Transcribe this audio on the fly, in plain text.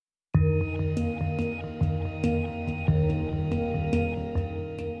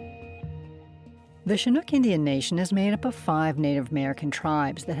The Chinook Indian Nation is made up of 5 Native American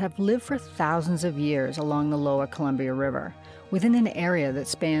tribes that have lived for thousands of years along the lower Columbia River, within an area that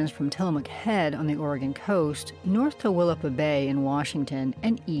spans from Tillamook Head on the Oregon coast, north to Willapa Bay in Washington,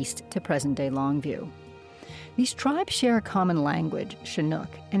 and east to present-day Longview. These tribes share a common language,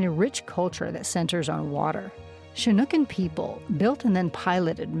 Chinook, and a rich culture that centers on water. Chinookan people built and then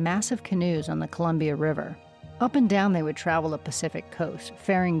piloted massive canoes on the Columbia River. Up and down they would travel the Pacific coast,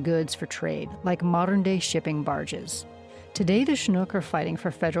 ferrying goods for trade, like modern-day shipping barges. Today the Chinook are fighting for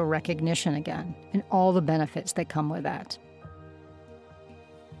federal recognition again, and all the benefits that come with that.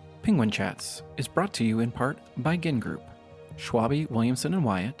 Penguin Chats is brought to you in part by Ginn Group, Schwabe, Williamson &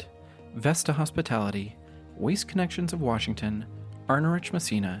 Wyatt, Vesta Hospitality, Waste Connections of Washington, Arnerich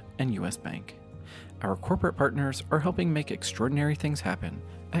Messina, and U.S. Bank. Our corporate partners are helping make extraordinary things happen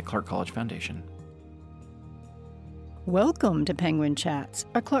at Clark College Foundation. Welcome to Penguin Chats,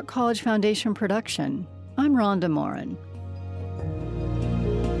 a Clark College Foundation production. I'm Rhonda Morin.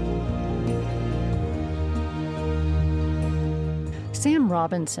 Sam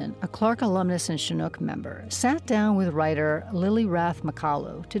Robinson, a Clark alumnus and Chinook member, sat down with writer Lily Rath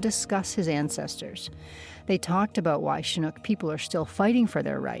Makalu to discuss his ancestors. They talked about why Chinook people are still fighting for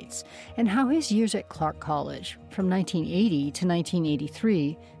their rights and how his years at Clark College, from 1980 to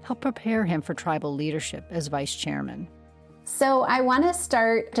 1983, helped prepare him for tribal leadership as vice chairman. So I want to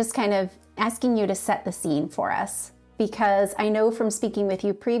start just kind of asking you to set the scene for us, because I know from speaking with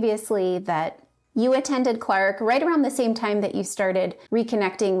you previously that you attended Clark right around the same time that you started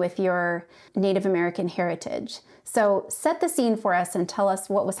reconnecting with your Native American heritage. So set the scene for us and tell us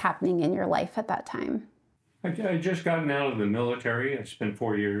what was happening in your life at that time. I just gotten out of the military. I spent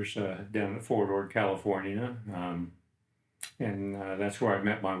 4 years down at Fort Ord, California. And that's where I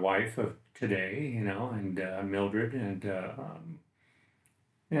met my wife of today, and Mildred. And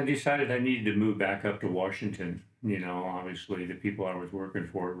I decided I needed to move back up to Washington. Obviously the people I was working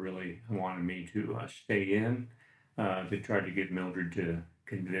for really wanted me to stay in. They tried to get Mildred to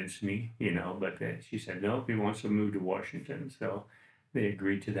convince me, but she said, no, he wants to move to Washington. So they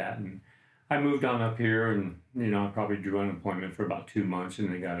agreed to that. And I moved on up here and, I probably drew unemployment for about 2 months and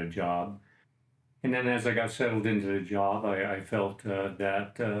then got a job. And then as I got settled into the job, I felt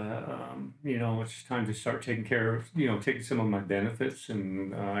that, it's time to start taking care of, taking some of my benefits.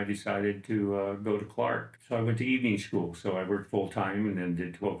 And I decided to go to Clark. So I went to evening school. So I worked full time and then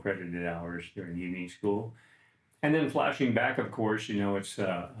did 12 credited hours during evening school. And then flashing back, of course, it's,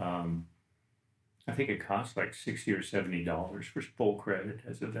 I think it costs like $60 or $70 for full credit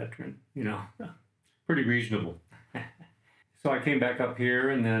as a veteran, pretty reasonable. So I came back up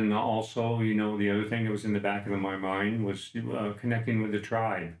here, and then also, the other thing that was in the back of my mind was connecting with the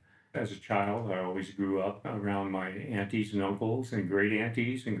tribe. As a child, I always grew up around my aunties and uncles and great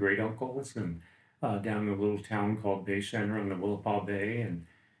aunties and great uncles, and down in a little town called Bay Center on the Willapa Bay,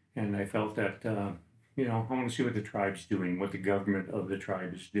 and I felt that, I want to see what the tribe's doing, what the government of the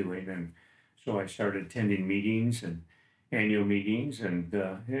tribe is doing, and so I started attending meetings and annual meetings, and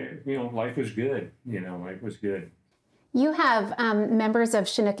life was good. Life was good. You have members of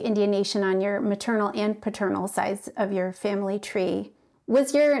Chinook Indian Nation on your maternal and paternal sides of your family tree.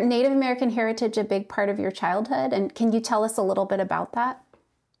 Was your Native American heritage a big part of your childhood? And can you tell us a little bit about that?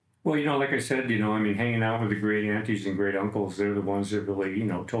 Well, like I said, hanging out with the great aunties and great uncles, they're the ones that really,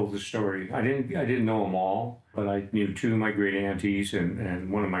 told the story. I didn't know them all, but I knew 2 of my great aunties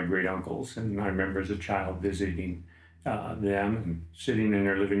and one of my great uncles. And I remember as a child visiting them and sitting in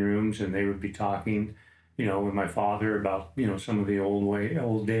their living rooms, and they would be talking with my father about, some of the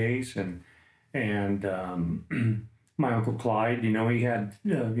old days. And my Uncle Clyde, he had,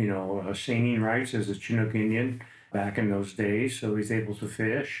 seining rights as a Chinook Indian back in those days. So he's able to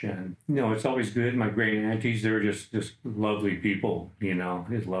fish. And, it's always good. My great aunties, they were just lovely people,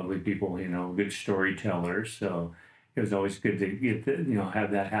 just lovely people, good storytellers. So it was always good to get,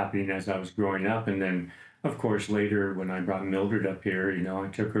 have that happening as I was growing up. And then, of course, later when I brought Mildred up here, I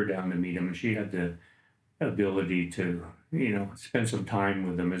took her down to meet him, and she had the ability to, spend some time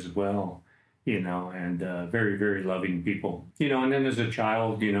with them as well, and very, very loving people. And then as a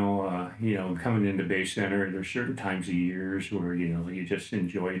child, coming into Bay Center, there's certain times of years where, you just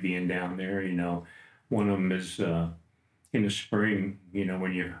enjoy being down there. One of them is in the spring,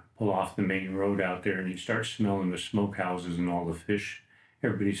 when you pull off the main road out there and you start smelling the smokehouses and all the fish,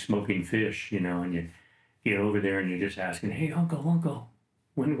 everybody's smoking fish, and you get over there and you're just asking, hey, Uncle,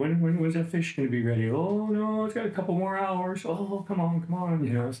 when was that fish going to be ready? Oh, no, it's got a couple more hours. Oh, come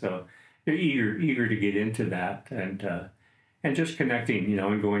on, so they're eager to get into that, and just connecting,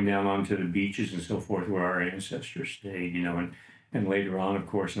 and going down onto the beaches and so forth where our ancestors stayed, and And later on, of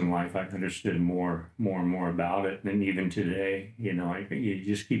course, in life, I understood more and more about it. And even today, you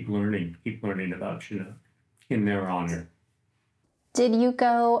just keep learning about Chinook in their honor. Did you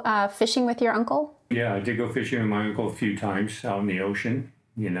go fishing with your uncle? Yeah, I did go fishing with my uncle a few times out in the ocean,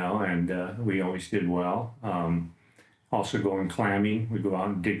 and we always did well. Also going clamming. We go out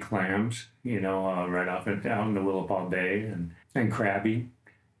and dig clams, right out in the Willapa Bay and crabbing.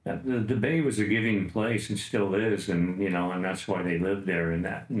 The bay was a giving place and still is, and that's why they lived there in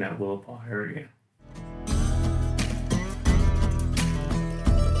that Willapa area.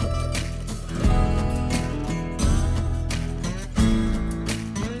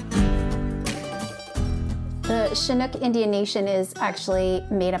 The Chinook Indian Nation is actually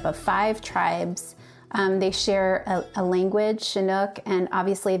made up of 5 tribes. They share a language, Chinook, and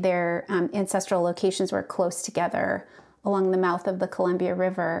obviously their ancestral locations were close together along the mouth of the Columbia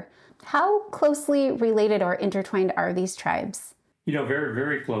River. How closely related or intertwined are these tribes? Very,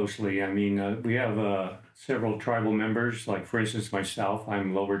 very closely. I mean, we have several tribal members, like, for instance, myself,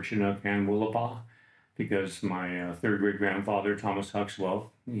 I'm Lower Chinook and Willapa, because my third great-grandfather, Thomas Huxwell,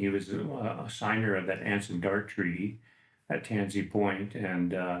 he was a signer of that Anson Dart Treaty at Tansy Point,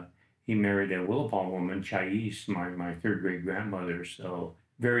 and he married a Willapa woman, Chais, my third great-grandmother, so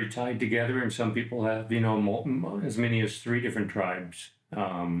very tied together. And some people have, as many as 3 different tribes.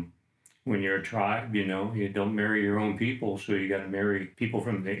 When you're a tribe, you don't marry your own people, so you got to marry people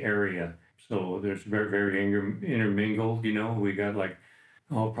from the area. So there's very, very intermingled. We got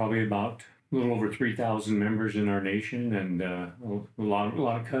probably about a little over 3,000 members in our nation, and a lot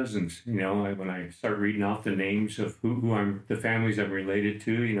of cousins. When I start reading off the names of the families I'm related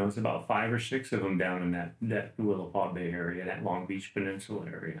to, it's about 5 or 6 of them down in that Willapa Bay area, that Long Beach Peninsula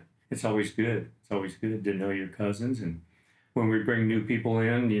area. It's always good. It's always good to know your cousins. And when we bring new people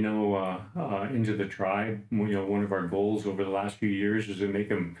in, into the tribe, one of our goals over the last few years is to make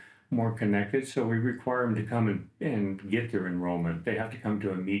them more connected. So we require them to come and get their enrollment. They have to come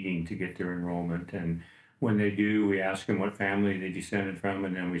to a meeting to get their enrollment. And when they do, we ask them what family they descended from,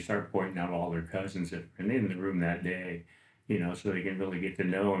 and then we start pointing out all their cousins that are in the room that day, so they can really get to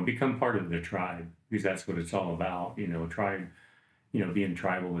know and become part of the tribe, because that's what it's all about. Tribe, being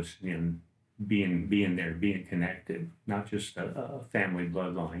tribal is, being there, being connected, not just a family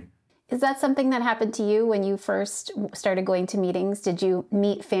bloodline. Is that something that happened to you when you first started going to meetings? Did you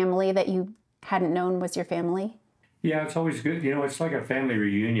meet family that you hadn't known was your family? Yeah, it's always good. It's like a family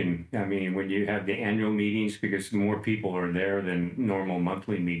reunion. I mean, when you have the annual meetings, because more people are there than normal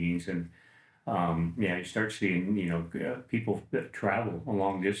monthly meetings. And you start seeing, people that travel a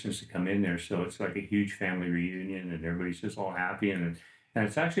long distance to come in there. So it's like a huge family reunion, and everybody's just all happy. And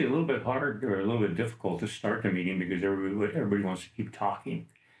it's actually a little bit hard or a little bit difficult to start the meeting because everybody wants to keep talking.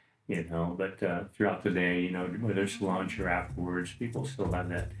 But throughout the day, whether it's lunch or afterwards, people still have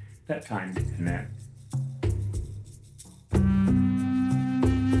that time to connect.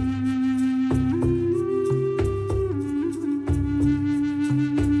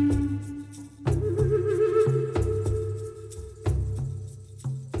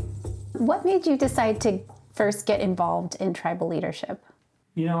 What made you decide to first get involved in tribal leadership?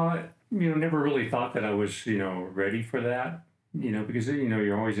 I never really thought that I was, ready for that. Because,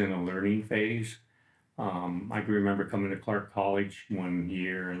 you're always in a learning phase. I can remember coming to Clark College one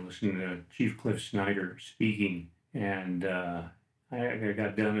year and listening to Chief Cliff Snyder speaking. And I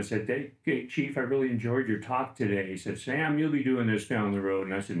got done and said, hey, Chief, I really enjoyed your talk today. He said, Sam, you'll be doing this down the road.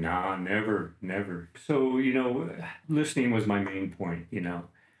 And I said, nah, never. So, listening was my main point,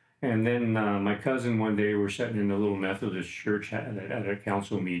 And then my cousin one day, we're sitting in the little Methodist church at a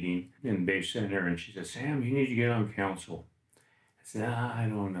council meeting in Bay Center. And she said, Sam, you need to get on council. I said, I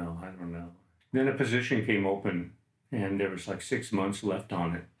don't know. Then a position came open, and there was 6 months left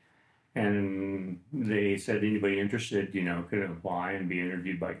on it. And they said anybody interested, could apply and be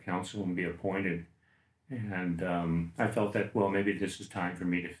interviewed by council and be appointed. And I felt that, well, maybe this is time for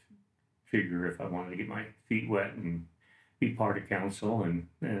me to figure if I wanted to get my feet wet and be part of council.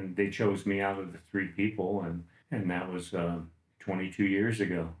 And they chose me out of the 3 people, and that was 22 years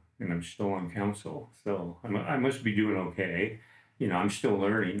ago. And I'm still on council. So I must be doing okay. I'm still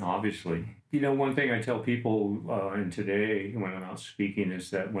learning, obviously. One thing I tell people and today when I'm out speaking is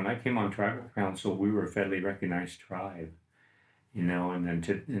that when I came on tribal council, we were a federally recognized tribe, and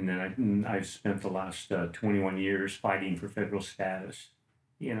then I've spent the last 21 years fighting for federal status,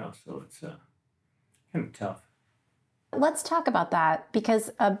 so it's kind of tough. Let's talk about that,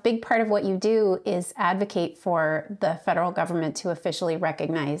 because a big part of what you do is advocate for the federal government to officially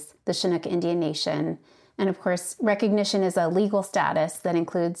recognize the Chinook Indian Nation. And of course, recognition is a legal status that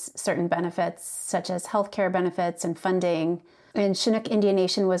includes certain benefits such as healthcare benefits and funding. And Chinook Indian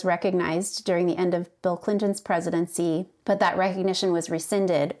Nation was recognized during the end of Bill Clinton's presidency, but that recognition was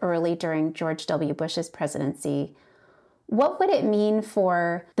rescinded early during George W. Bush's presidency. What would it mean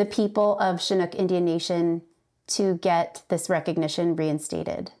for the people of Chinook Indian Nation to get this recognition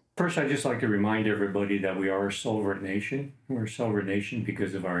reinstated? First, I'd just like to remind everybody that we are a sovereign nation. We're a sovereign nation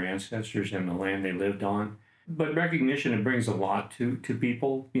because of our ancestors and the land they lived on. But recognition, it brings a lot to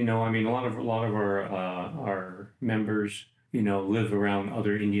people. A lot of our members, live around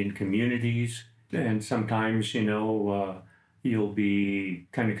other Indian communities, and sometimes, you'll be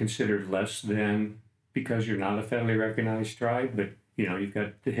kind of considered less than because you're not a federally recognized tribe. But you've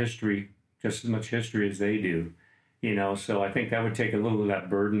got the history, just as much history as they do. So I think that would take a little of that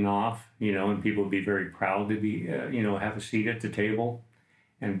burden off, and people would be very proud to be, have a seat at the table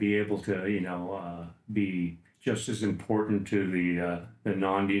and be able to, be just as important to the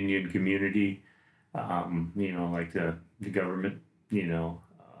non-Indian community, like the government,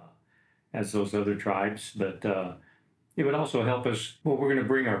 as those other tribes. But it would also help us, we're going to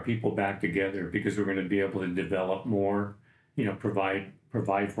bring our people back together because we're going to be able to develop more,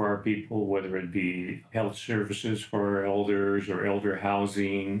 provide for our people, whether it be health services for our elders or elder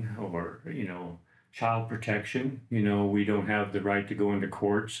housing or, child protection. We don't have the right to go into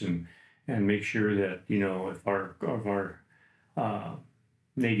courts and make sure that, if our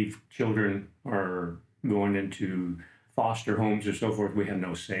Native children are going into foster homes or so forth, we have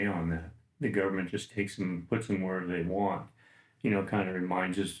no say on that. The government just takes them, puts them wherever they want. Kind of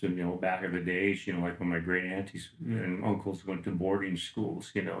reminds us of, back in the days, like when my great aunties and uncles went to boarding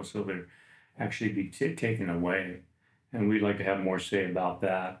schools, so they're actually be taken away. And we'd like to have more say about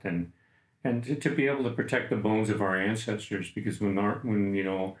that and to be able to protect the bones of our ancestors, because when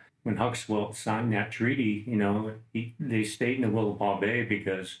Huxwell signed that treaty, they stayed in the Willapa Bay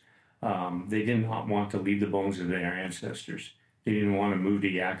because they did not want to leave the bones of their ancestors. They didn't want to move to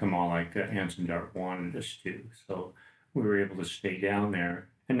Yakima like Anson Dart wanted us to. So we were able to stay down there.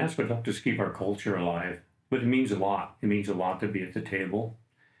 And that's what helped us keep our culture alive. But it means a lot. It means a lot to be at the table,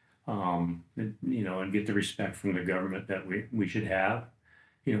 and get the respect from the government that we should have.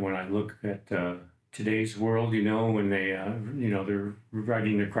 When I look at today's world, when they, they're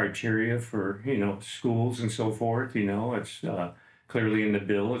writing the criteria for, schools and so forth, it's clearly in the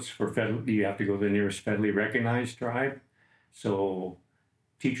bill. It's for federal, you have to go to the nearest federally recognized tribe. So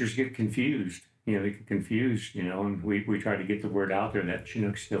teachers get confused. They get confused, and we try to get the word out there that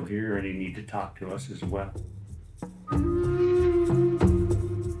Chinook's still here and you need to talk to us as well.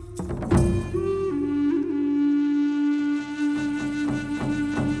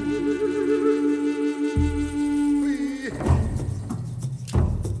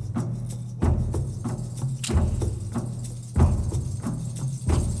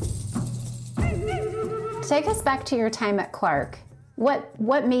 Take us back to your time at Clark.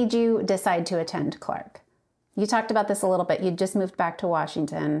 What made you decide to attend Clark? You talked about this a little bit. You just moved back to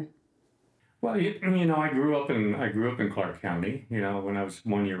Washington. Well, I grew up in Clark County. When I was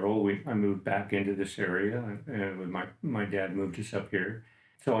 1 year old, I moved back into this area, and with my dad moved us up here.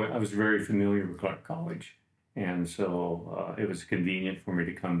 So I was very familiar with Clark College, and so it was convenient for me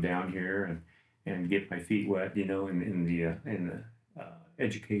to come down here and get my feet wet, in the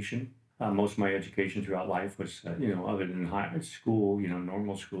education. Most of my education throughout life was, other than high school,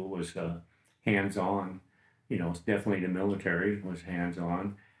 normal school was hands-on. Definitely the military was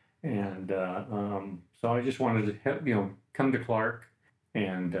hands-on. And so I just wanted to help, come to Clark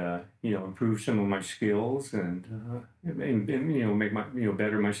and, improve some of my skills and make my,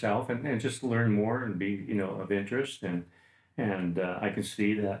 better myself and just learn more and be, of interest. And I can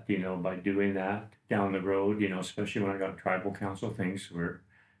see that, by doing that down the road, especially when I got tribal council, things were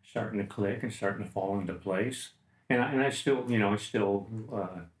starting to click and starting to fall into place. And I still,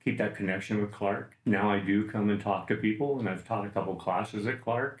 keep that connection with Clark. Now I do come and talk to people, and I've taught a couple classes at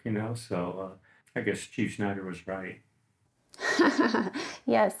Clark, so I guess Chief Snyder was right.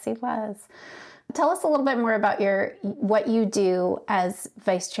 Yes, he was. Tell us a little bit more about what you do as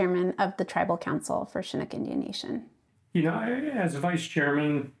vice chairman of the Tribal Council for Chinook Indian Nation. As a vice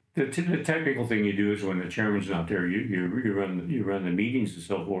chairman, the technical thing you do is when the chairman's not there, you run the meetings and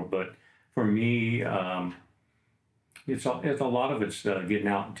so forth. But for me, it's a lot of it's getting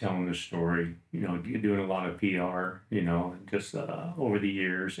out and telling the story. Doing a lot of PR. Just over the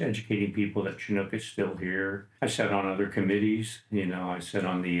years, educating people that Chinook is still here. I sat on other committees. I sat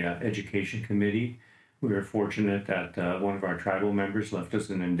on the education committee. We were fortunate that one of our tribal members left us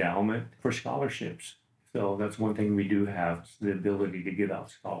an endowment for scholarships. So that's one thing we do have, is the ability to give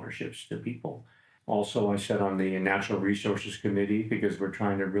out scholarships to people. Also, I sat on the Natural Resources Committee because we're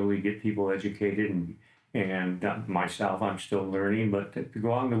trying to really get people educated and And myself, I'm still learning, but to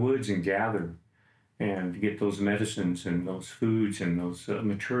go out in the woods and gather and to get those medicines and those foods and those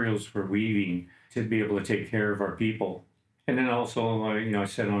materials for weaving to be able to take care of our people. And then also, I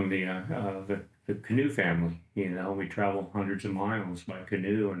sit on the canoe family. We travel hundreds of miles by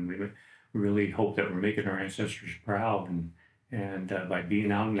canoe, and we really hope that we're making our ancestors proud, and by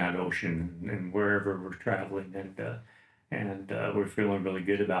being out in that ocean and wherever we're traveling, and we're feeling really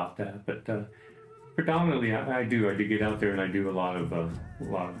good about that. But predominantly, I do get out there and I do a lot of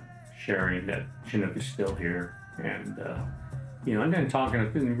sharing that Chinook is still here, and and then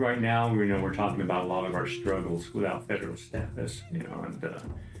talking right now. We're talking about a lot of our struggles without federal status, and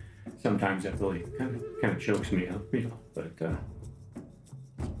sometimes that really kind of chokes me up, but.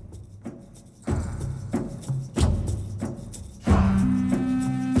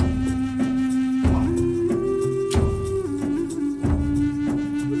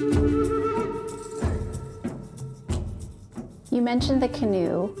 You mentioned the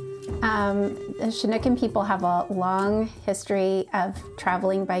canoe. The Chinookan people have a long history of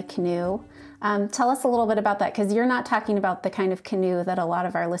traveling by canoe. Tell us a little bit about that, because you're not talking about the kind of canoe that a lot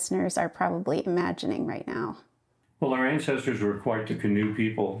of our listeners are probably imagining right now. Well, our ancestors were quite the canoe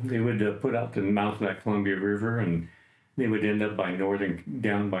people. They would put out the mouth of that Columbia River, and they would end up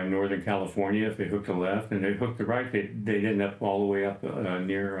down by Northern California if they hooked a left, and they hooked the right, they'd end up all the way up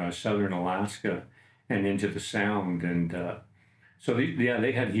near southern Alaska and into the Sound. And so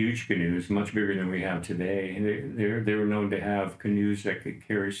they had huge canoes, much bigger than we have today. And they were known to have canoes that could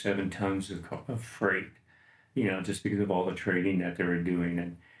carry 7 tons of freight, just because of all the trading that they were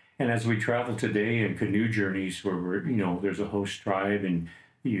doing. And as we travel today in canoe journeys where there's a host tribe, and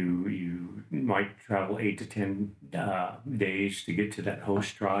you might travel 8 to 10 days to get to that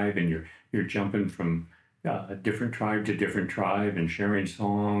host tribe, and you're jumping from different tribe to different tribe and sharing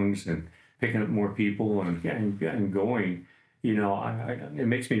songs and picking up more people and going. It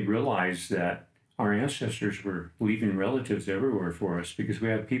makes me realize that our ancestors were leaving relatives everywhere for us, because we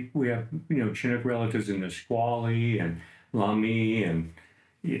have Chinook relatives in Nisqually and Lummi and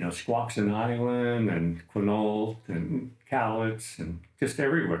Squaxin Island and Quinault and Cowlitz and just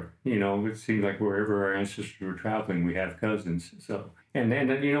everywhere. It seemed like wherever our ancestors were traveling, we have cousins. So and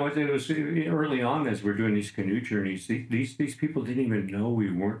it was early on as we're doing these canoe journeys. These people didn't even know we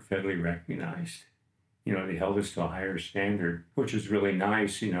weren't federally recognized. They held us to a higher standard, which is really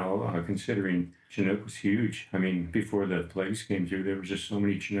nice, considering Chinook was huge. I mean, before the plagues came through, there was just so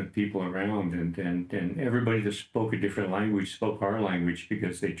many Chinook people around, and everybody that spoke a different language spoke our language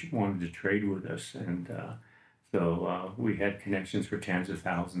because they wanted to trade with us. And so we had connections for tens of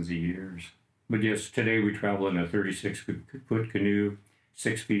thousands of years. But yes, today we travel in a 36-foot canoe,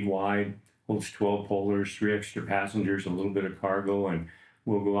 6 feet wide, holds 12 polars, 3 extra passengers, a little bit of cargo, and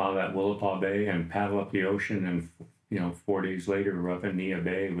we'll go out of that Willapa Bay and paddle up the ocean, and 4 days later we're up in Nia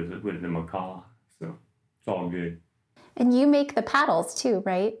Bay with the macaw. So it's all good. And you make the paddles too,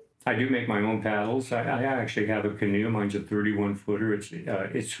 right? I do make my own paddles. I actually have a canoe. Mine's a 31-footer. It's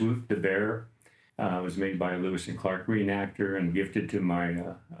Itzwoot the Bear. It was made by a Lewis and Clark reenactor and gifted to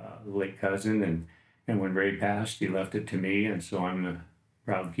my late cousin. And when Ray passed, he left it to me. And so I'm the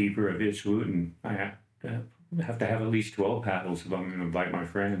proud keeper of Itzwoot, and I have to have at least 12 paddles if I'm going to invite my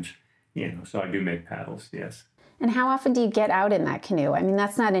friends. So I do make paddles, yes. And how often do you get out in that canoe? I mean,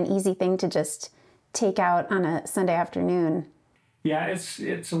 that's not an easy thing to just take out on a Sunday afternoon. Yeah, it's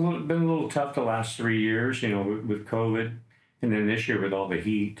been a little tough the last 3 years, with COVID, and then this year with all the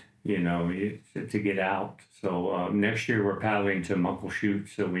heat, to get out. So next year we're paddling to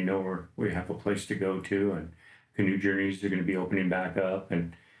Muckleshoot, so we know we have a place to go to, and canoe journeys are going to be opening back up,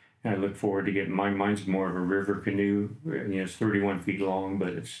 and I look forward to getting mine's more of a river canoe. It's 31 feet long, but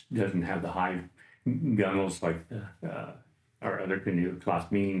it doesn't have the high gunnels like our other canoe,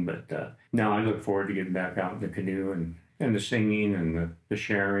 Class-Mean. But no, I look forward to getting back out in the canoe and the singing and the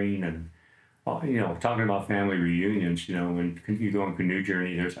sharing and, talking about family reunions. When you go on canoe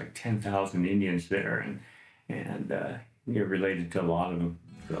journey, there's like 10,000 Indians there, and you're related to a lot of them.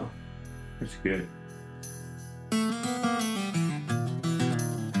 So it's good.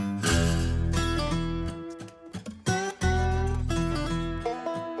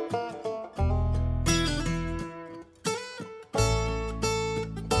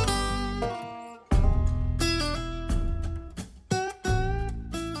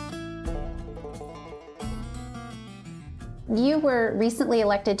 You were recently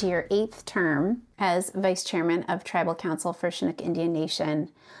elected to your 8th term as Vice Chairman of Tribal Council for Chinook Indian Nation.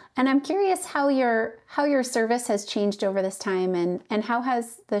 And I'm curious how your service has changed over this time, and how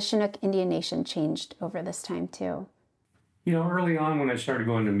has the Chinook Indian Nation changed over this time too? Early on when I started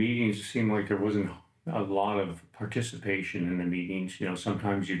going to meetings, it seemed like there wasn't a lot of participation in the meetings.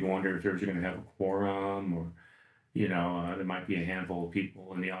 Sometimes you'd wonder if there's going to have a quorum or, there might be a handful of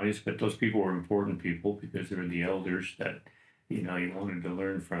people in the audience, but those people were important people because they were the elders that, you wanted to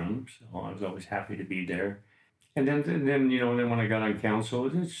learn from. So I was always happy to be there. And then when I got on council,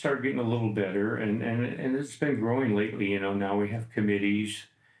 it started getting a little better, and it's been growing lately. Now we have committees.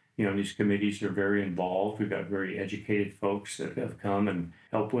 These committees are very involved. We've got very educated folks that have come and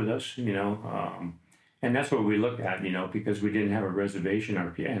help with us. And that's what we look at. Because we didn't have a reservation,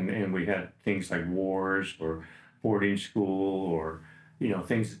 and we had things like wars or boarding school or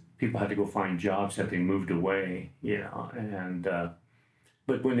things. People had to go find jobs that they moved away. And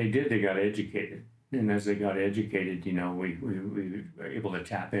but when they did, they got educated. And as they got educated, we were able to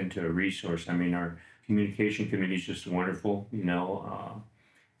tap into a resource. I mean, our communication committee is just wonderful.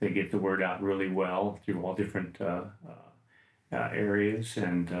 They get the word out really well through all different areas.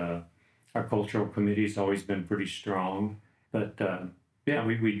 And our cultural committee has always been pretty strong. But yeah,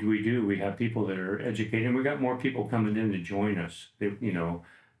 we do. We have people that are educated. And we got more people coming in to join us. They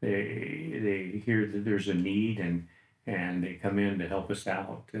hear that there's a need and they come in to help us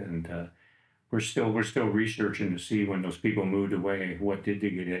out. And we're still researching to see when those people moved away, what did they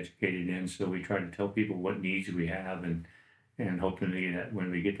get educated in. So we try to tell people what needs we have and hoping that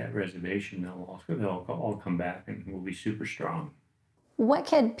when we get that reservation, they'll all come back and we'll be super strong. What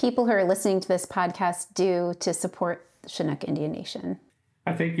can people who are listening to this podcast do to support Chinook Indian Nation?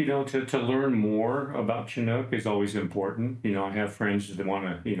 I think, to learn more about Chinook is always important. I have friends that want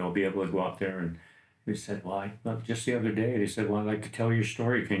to, be able to go out there, and they said, just the other day, they said, I'd like to tell your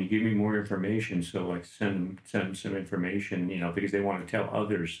story. Can you give me more information? So I send them some information, because they want to tell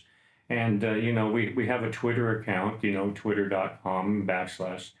others. And, we have a Twitter account,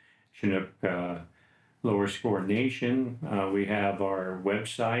 twitter.com/Chinook _Nation. We have our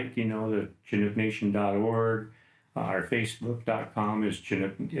website, the ChinookNation.org. Our Facebook.com is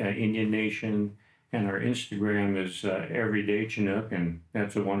Chinook Indian Nation. And our Instagram is Everyday Chinook, and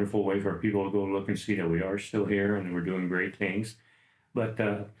that's a wonderful way for people to go look and see that we are still here and we're doing great things. But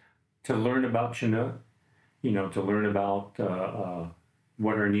to learn about Chinook, to learn about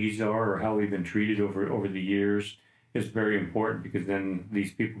what our needs are or how we've been treated over the years is very important, because then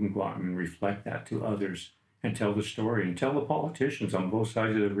these people can go out and reflect that to others and tell the story and tell the politicians on both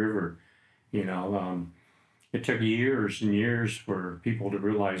sides of the river. It took years and years for people to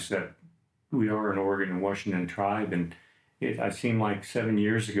realize that we are an Oregon and Washington tribe, and it seemed like 7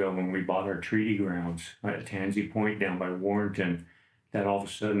 years ago when we bought our treaty grounds at Tansy Point down by Warrenton, that all of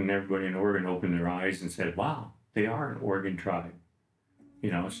a sudden everybody in Oregon opened their eyes and said, wow, they are an Oregon tribe.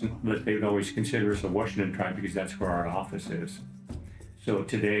 But they'd always consider us a Washington tribe because that's where our office is. So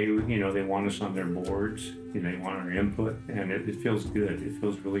today, they want us on their boards, they want our input, and it feels good. It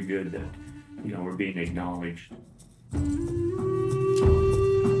feels really good that, we're being acknowledged.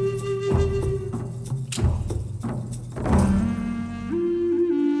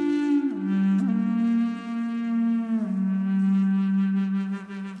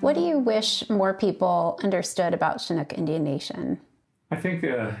 What do you wish more people understood about Chinook Indian Nation? I think,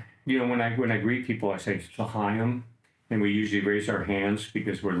 when I greet people, I say T'Chaim, and we usually raise our hands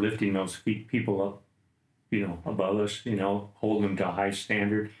because we're lifting those people up, above us, holding them to a high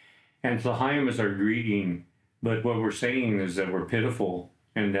standard. And T'Chaim is our greeting, but what we're saying is that we're pitiful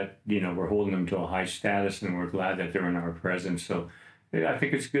and that, we're holding them to a high status, and we're glad that they're in our presence. So I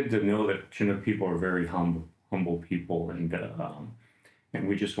think it's good to know that Chinook people are very humble people, and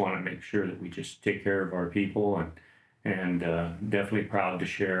we just want to make sure that we just take care of our people, and definitely proud to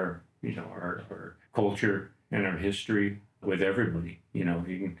share, our culture and our history with everybody. You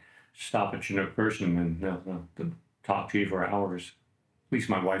can stop a Chinook person and they'll talk to you for hours. At least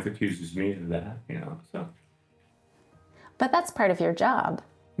my wife accuses me of that, so. But that's part of your job.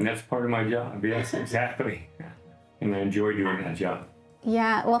 And that's part of my job, yes, exactly. And I enjoy doing that job.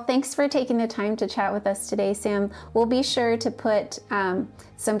 Yeah, well, thanks for taking the time to chat with us today, Sam. We'll be sure to put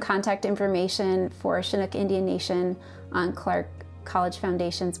some contact information for Chinook Indian Nation on Clark College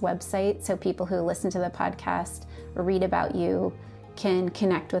Foundation's website, so people who listen to the podcast or read about you can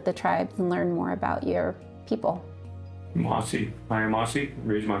connect with the tribes and learn more about your people. Mossy. I am Mossy.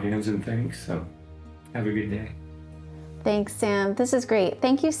 Raise my hands in thanks. So have a good day. Thanks, Sam. This is great.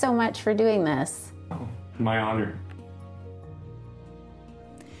 Thank you so much for doing this. Oh, my honor.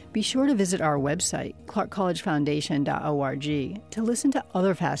 Be sure to visit our website, clarkcollegefoundation.org, to listen to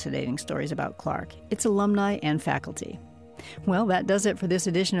other fascinating stories about Clark, its alumni, and faculty. Well, that does it for this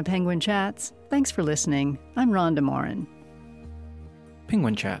edition of Penguin Chats. Thanks for listening. I'm Rhonda Morin.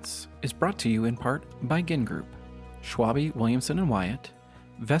 Penguin Chats is brought to you in part by Ginn Group, Schwabe, Williamson & Wyatt,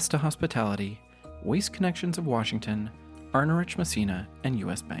 Vesta Hospitality, Waste Connections of Washington, Arnorich Messina, and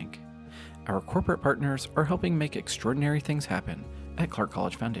U.S. Bank. Our corporate partners are helping make extraordinary things happen at Clark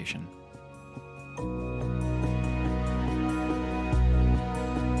College Foundation.